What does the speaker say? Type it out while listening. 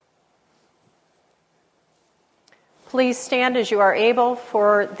Please stand as you are able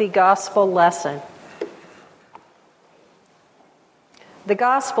for the gospel lesson. The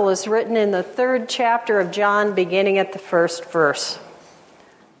gospel is written in the 3rd chapter of John, beginning at the 1st verse.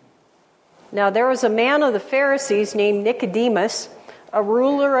 Now there was a man of the Pharisees named Nicodemus, a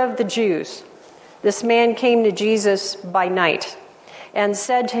ruler of the Jews. This man came to Jesus by night and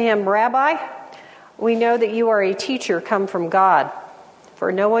said to him, "Rabbi, we know that you are a teacher come from God.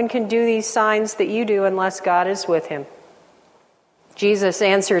 For no one can do these signs that you do unless God is with him." Jesus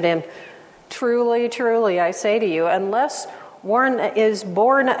answered him, "Truly, truly, I say to you, unless one is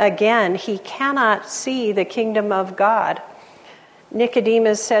born again, he cannot see the kingdom of God."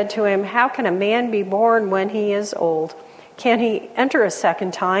 Nicodemus said to him, "How can a man be born when he is old? Can he enter a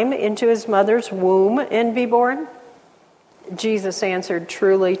second time into his mother's womb and be born?" Jesus answered,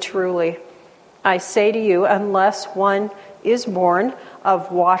 "Truly, truly, I say to you, unless one is born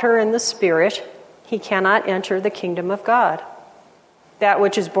of water and the Spirit, he cannot enter the kingdom of God. That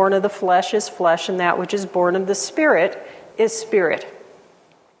which is born of the flesh is flesh, and that which is born of the Spirit is spirit.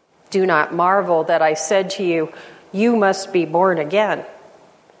 Do not marvel that I said to you, you must be born again.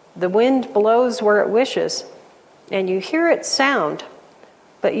 The wind blows where it wishes, and you hear its sound,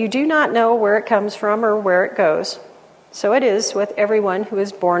 but you do not know where it comes from or where it goes. So it is with everyone who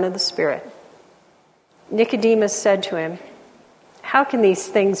is born of the Spirit." Nicodemus said to him, "How can these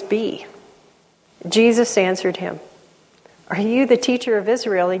things be?" Jesus answered him, "Are you the teacher of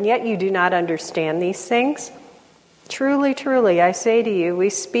Israel, and yet you do not understand these things? Truly, truly, I say to you, we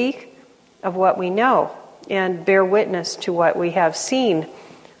speak of what we know and bear witness to what we have seen,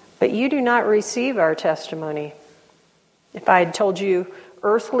 but you do not receive our testimony. If I had told you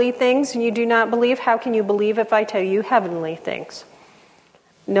earthly things and you do not believe, how can you believe if I tell you heavenly things?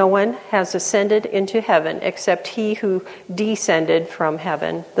 No one has ascended into heaven except he who descended from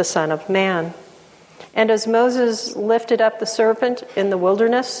heaven, the Son of Man. And as Moses lifted up the serpent in the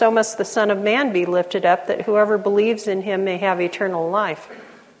wilderness, so must the Son of Man be lifted up, that whoever believes in him may have eternal life.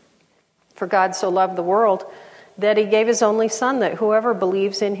 For God so loved the world that he gave his only Son, that whoever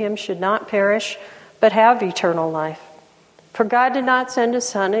believes in him should not perish, but have eternal life. For God did not send his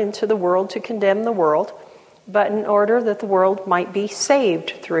Son into the world to condemn the world, but in order that the world might be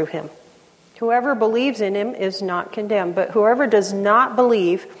saved through him. Whoever believes in him is not condemned, but whoever does not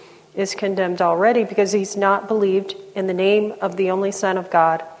believe is condemned already, because he's not believed in the name of the only Son of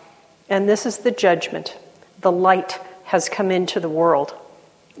God. And this is the judgment. The light has come into the world,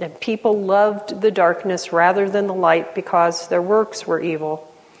 and people loved the darkness rather than the light, because their works were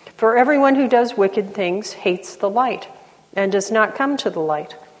evil. For everyone who does wicked things hates the light, and does not come to the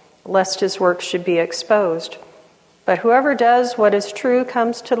light, lest his works should be exposed. But whoever does what is true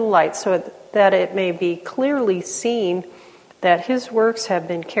comes to the light, so that it may be clearly seen that his works have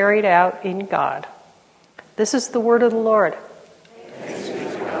been carried out in God." This is the word of the Lord. Thanks be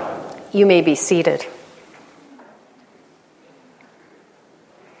to God. You may be seated.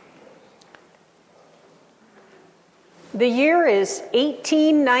 The year is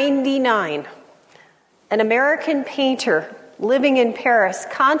 1899. An American painter living in Paris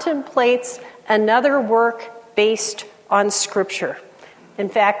contemplates another work based on Scripture. In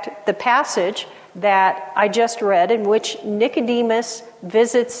fact, the passage that I just read, in which Nicodemus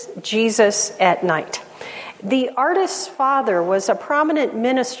visits Jesus at night. The artist's father was a prominent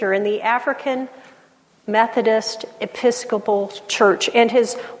minister in the African Methodist Episcopal Church, and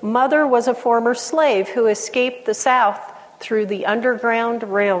his mother was a former slave who escaped the South through the Underground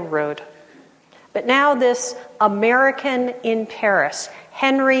Railroad. But now this American in Paris,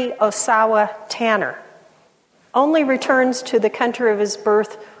 Henry Ossawa Tanner, only returns to the country of his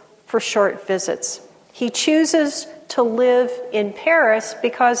birth for short visits. He chooses to live in Paris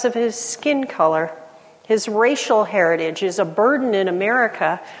because of his skin color. His racial heritage is a burden in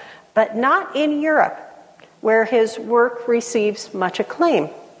America, but not in Europe, where his work receives much acclaim.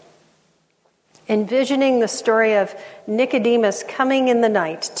 Envisioning the story of Nicodemus coming in the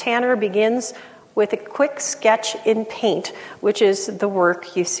night, Tanner begins with a quick sketch in paint, which is the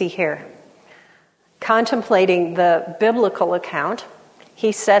work you see here. Contemplating the biblical account,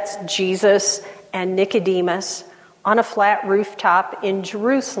 he sets Jesus and Nicodemus on a flat rooftop in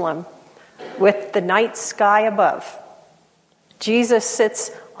Jerusalem with the night sky above. Jesus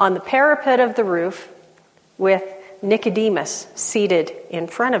sits on the parapet of the roof with Nicodemus seated in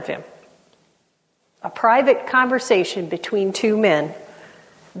front of him. A private conversation between two men.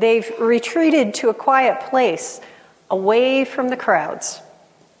 They've retreated to a quiet place away from the crowds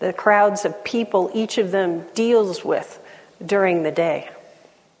of people each of them deals with during the day.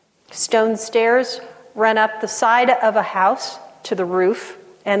 Stone stairs run up the side of a house to the roof,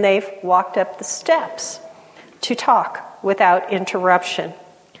 and they've walked up the steps. to talk without interruption.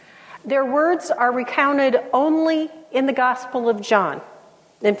 Their words are recounted only in the Gospel of John.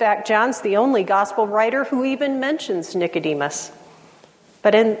 In fact, John's the only gospel writer who even mentions Nicodemus.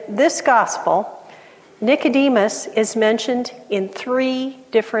 But in this gospel, Nicodemus is mentioned in 3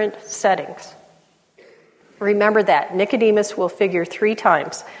 different settings. Remember that. Nicodemus will figure 3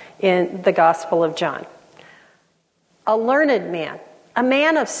 times in the Gospel of John. A learned man, a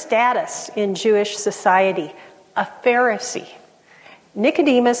man of status in Jewish society, a Pharisee.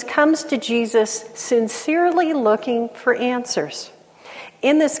 Nicodemus comes to Jesus sincerely looking for answers.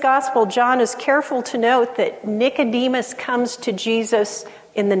 In this gospel, John is careful to note that Nicodemus comes to Jesus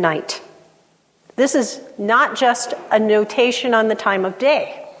in the night. This is not just a notation on the time of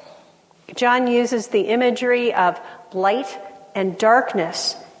day. John uses the imagery of light and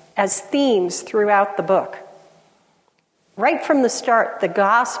darkness as themes throughout the book. Right from the start, the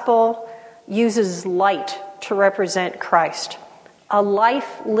gospel uses light to represent Christ. A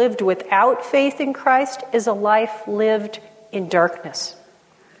life lived without faith in Christ is a life lived in darkness.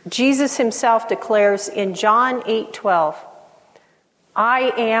 Jesus himself declares in John 8:12,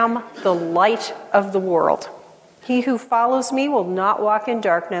 "I am the light of the world. He who follows me will not walk in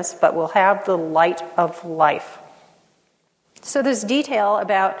darkness, but will have the light of life." So this detail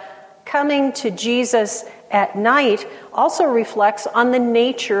about coming to Jesus at night also reflects on the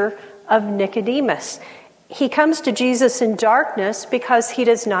nature of Nicodemus. He comes to Jesus in darkness because he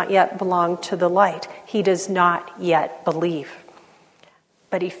does not yet belong to the light. He does not yet believe.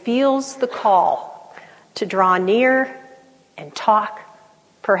 But he feels the call to draw near and talk,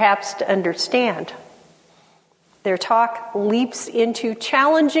 perhaps to understand. Their talk leaps into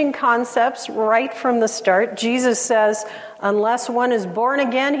challenging concepts right from the start. Jesus says, "Unless one is born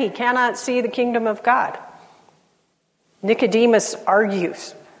again, he cannot see the kingdom of God." Nicodemus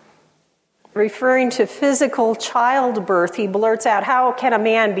argues. Referring to physical childbirth, he blurts out, "How can a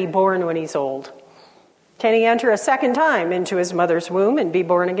man be born when he's old? Can he enter a second time into his mother's womb and be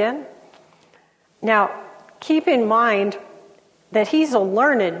born again?" Now, keep in mind that he's a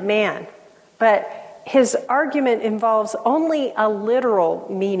learned man, but his argument involves only a literal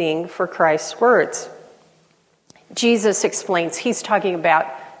meaning for Christ's words. Jesus explains he's talking about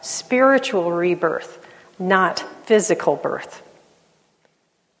spiritual rebirth, not physical birth.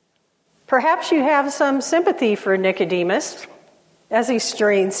 Perhaps you have some sympathy for Nicodemus as he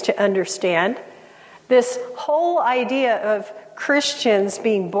strains to understand. This whole idea of Christians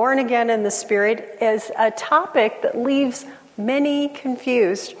being born again in the Spirit is a topic that leaves many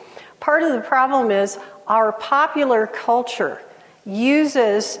confused. Part of the problem is our popular culture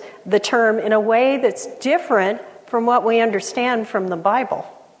uses the term in a way that's different from what we understand from the Bible.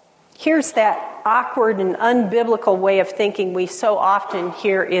 Here's that awkward and unbiblical way of thinking we so often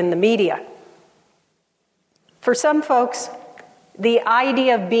hear in the media. For some folks, the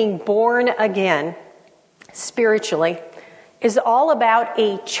idea of being born again spiritually is all about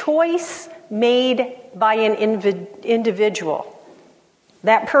a choice made by an individual.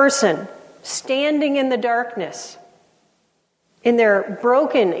 That person standing in the darkness, in their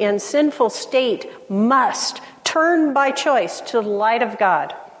broken and sinful state, must turn by choice to the light of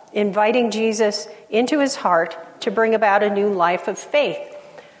God, inviting Jesus into his heart to bring about a new life of faith.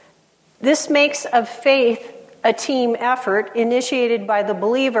 This makes of faith a team effort initiated by the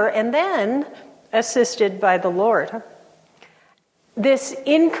believer and then assisted by the Lord. This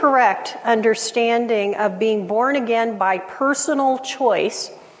incorrect understanding of being born again by personal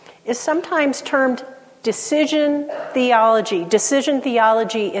choice is sometimes termed decision theology. Decision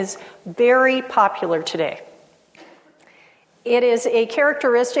theology is very popular today. It is a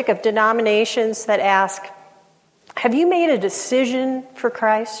characteristic of denominations that ask, have you made a decision for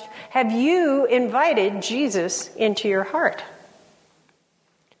Christ? Have you invited Jesus into your heart?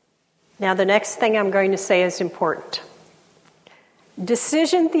 Now, the next thing I'm going to say is important.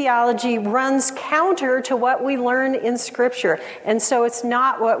 Decision theology runs counter to what we learn in Scripture, and so it's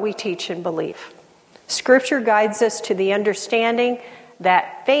not what we teach and believe. Scripture guides us to the understanding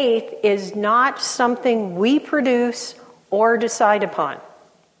that faith is not something we produce or decide upon.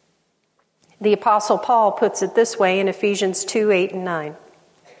 The Apostle Paul puts it this way in Ephesians 2:8-9.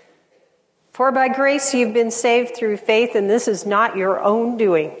 "For by grace you've been saved through faith, and this is not your own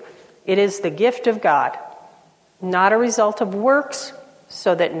doing. It is the gift of God, not a result of works,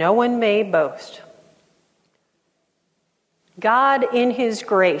 so that no one may boast." God, in his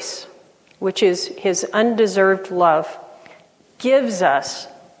grace, which is his undeserved love, gives us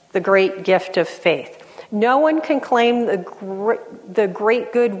the great gift of faith. No one can claim the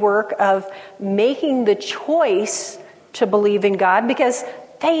great good work of making the choice to believe in God, because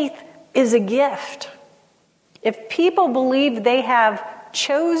faith is a gift. If people believe they have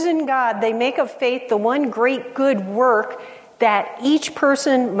chosen God, they make of faith the one great good work that each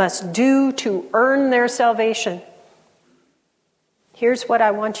person must do to earn their salvation. Here's what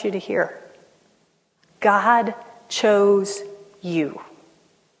I want you to hear. God chose you.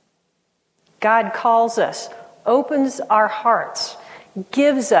 God calls us, opens our hearts,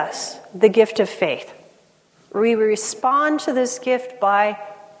 gives us the gift of faith. We respond to this gift by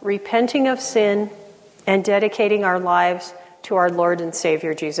repenting of sin and dedicating our lives to our Lord and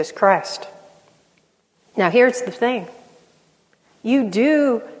Savior, Jesus Christ. Now, here's the thing. You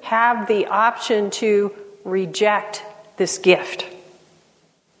do have the option to reject this gift.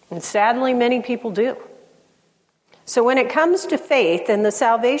 And sadly, many people do. So when it comes to faith and the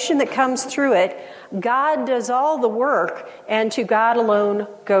salvation that comes through it, God does all the work, and to God alone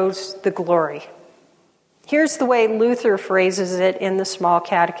goes the glory. Here's the way Luther phrases it in the Small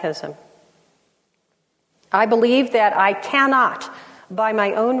Catechism. I believe that I cannot, by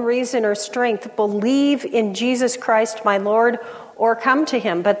my own reason or strength, believe in Jesus Christ my Lord or come to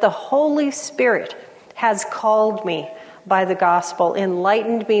him, but the Holy Spirit has called me by the gospel,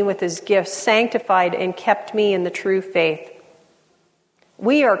 enlightened me with his gifts, sanctified and kept me in the true faith.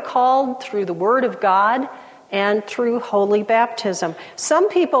 We are called through the Word of God and through holy baptism. Some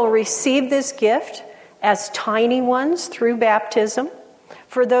people receive this gift as tiny ones through baptism.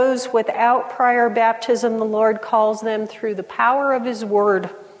 For those without prior baptism, the Lord calls them through the power of his Word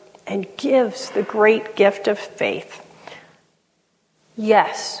and gives the great gift of faith.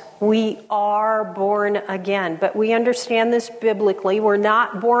 Yes, we are born again, but we understand this biblically. We're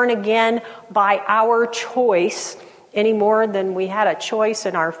not born again by our choice any more than we had a choice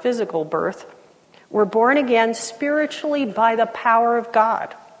in our physical birth. We're born again spiritually by the power of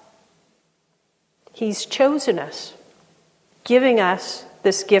God. He's chosen us, giving us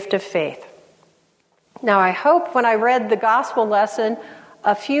this gift of faith. Now, I hope when I read the gospel lesson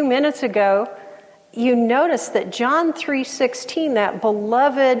a few minutes ago, you notice that John 3:16, that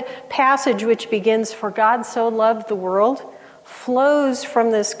beloved passage which begins, "For God so loved the world," flows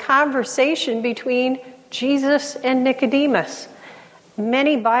from this conversation between Jesus and Nicodemus.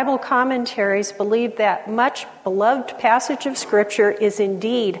 Many Bible commentaries believe that much beloved passage of Scripture is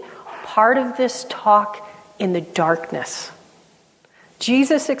indeed part of this talk in the darkness.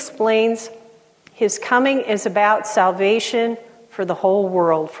 Jesus explains his coming is about salvation for the whole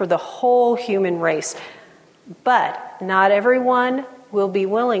world, for the whole human race. But not everyone will be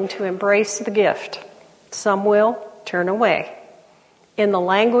willing to embrace the gift. Some will turn away. In the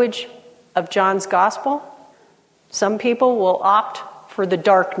language of John's gospel, some people will opt for the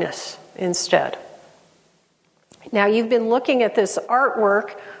darkness instead. Now, you've been looking at this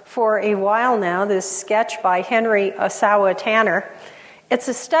artwork for a while now, this sketch by Henry Ossawa Tanner. It's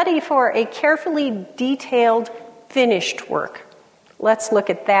a study for a carefully detailed, finished work. Let's look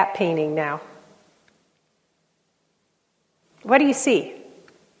at that painting now. What do you see?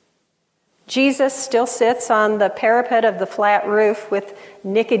 Jesus still sits on the parapet of the flat roof with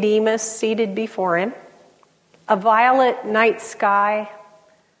Nicodemus seated before him. A violet night sky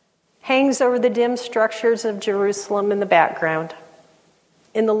hangs over the dim structures of Jerusalem in the background.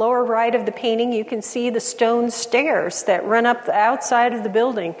 In the lower right of the painting, you can see the stone stairs that run up the outside of the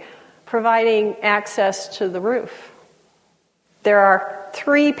building, providing access to the roof. There are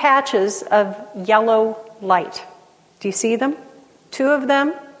 3 patches of yellow light. Do you see them? 2 of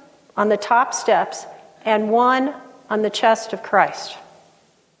them on the top steps and 1 on the chest of Christ.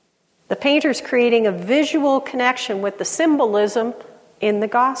 The painter's creating a visual connection with the symbolism in the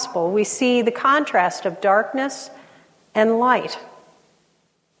gospel. We see the contrast of darkness and light.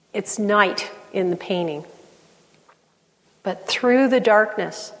 It's night in the painting. But through the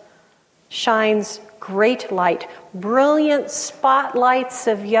darkness shines great light, brilliant spotlights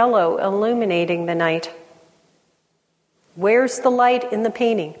of yellow illuminating the night. Where's the light in the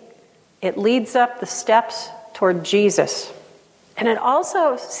painting? It leads up the steps toward Jesus. And it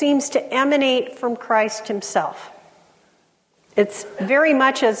also seems to emanate from Christ himself. It's very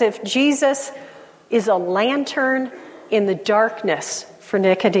much as if Jesus is a lantern in the darkness for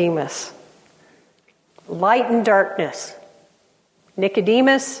Nicodemus. Light and darkness.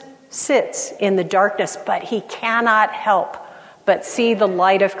 Nicodemus sits in the darkness, but he cannot help but see the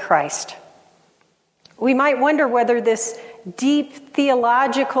light of Christ. We might wonder whether this deep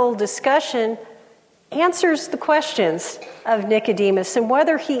theological discussion answers the questions of Nicodemus and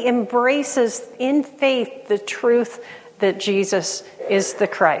whether he embraces in faith the truth that Jesus is the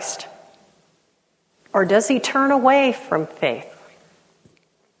Christ. Or does he turn away from faith?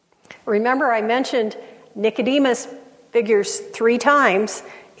 Remember, I mentioned Nicodemus figures 3 times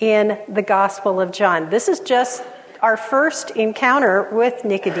in the Gospel of John. This is just our first encounter with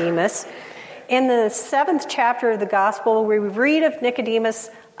Nicodemus. In the 7th chapter of the Gospel, we read of Nicodemus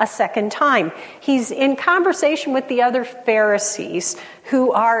a second time. He's in conversation with the other Pharisees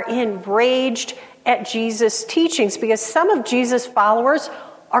who are enraged at Jesus' teachings because some of Jesus' followers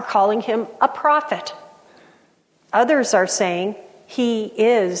are calling him a prophet. Others are saying he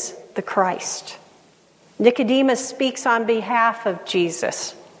is the Christ. Nicodemus speaks on behalf of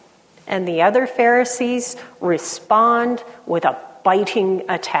Jesus, and the other Pharisees respond with a biting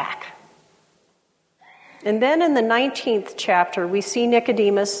attack. And then in the 19th chapter, we see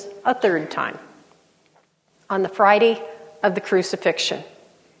Nicodemus a third time, on the Friday of the crucifixion.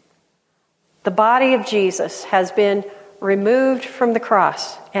 The body of Jesus has been removed from the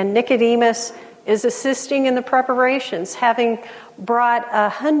cross, and Nicodemus is assisting in the preparations, having brought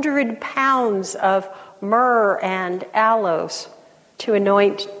 100 pounds of myrrh and aloes to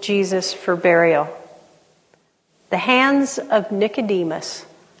anoint Jesus for burial. The hands of Nicodemus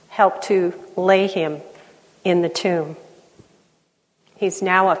helped to lay him in the tomb. He's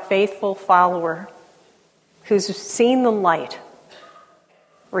now a faithful follower who's seen the light,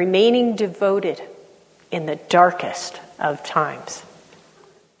 remaining devoted in the darkest of times.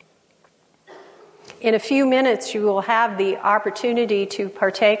 In a few minutes, you will have the opportunity to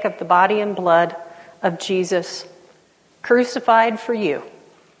partake of the body and blood of Jesus, crucified for you.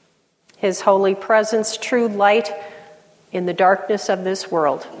 His holy presence, true light in the darkness of this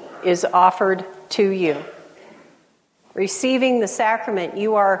world, is offered to you. Receiving the sacrament,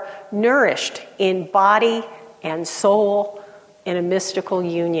 you are nourished in body and soul in a mystical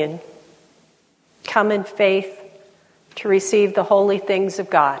union. Come in faith to receive the holy things of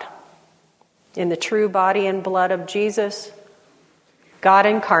God. In the true body and blood of Jesus, God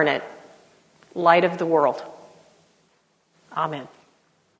incarnate, light of the world. Amen.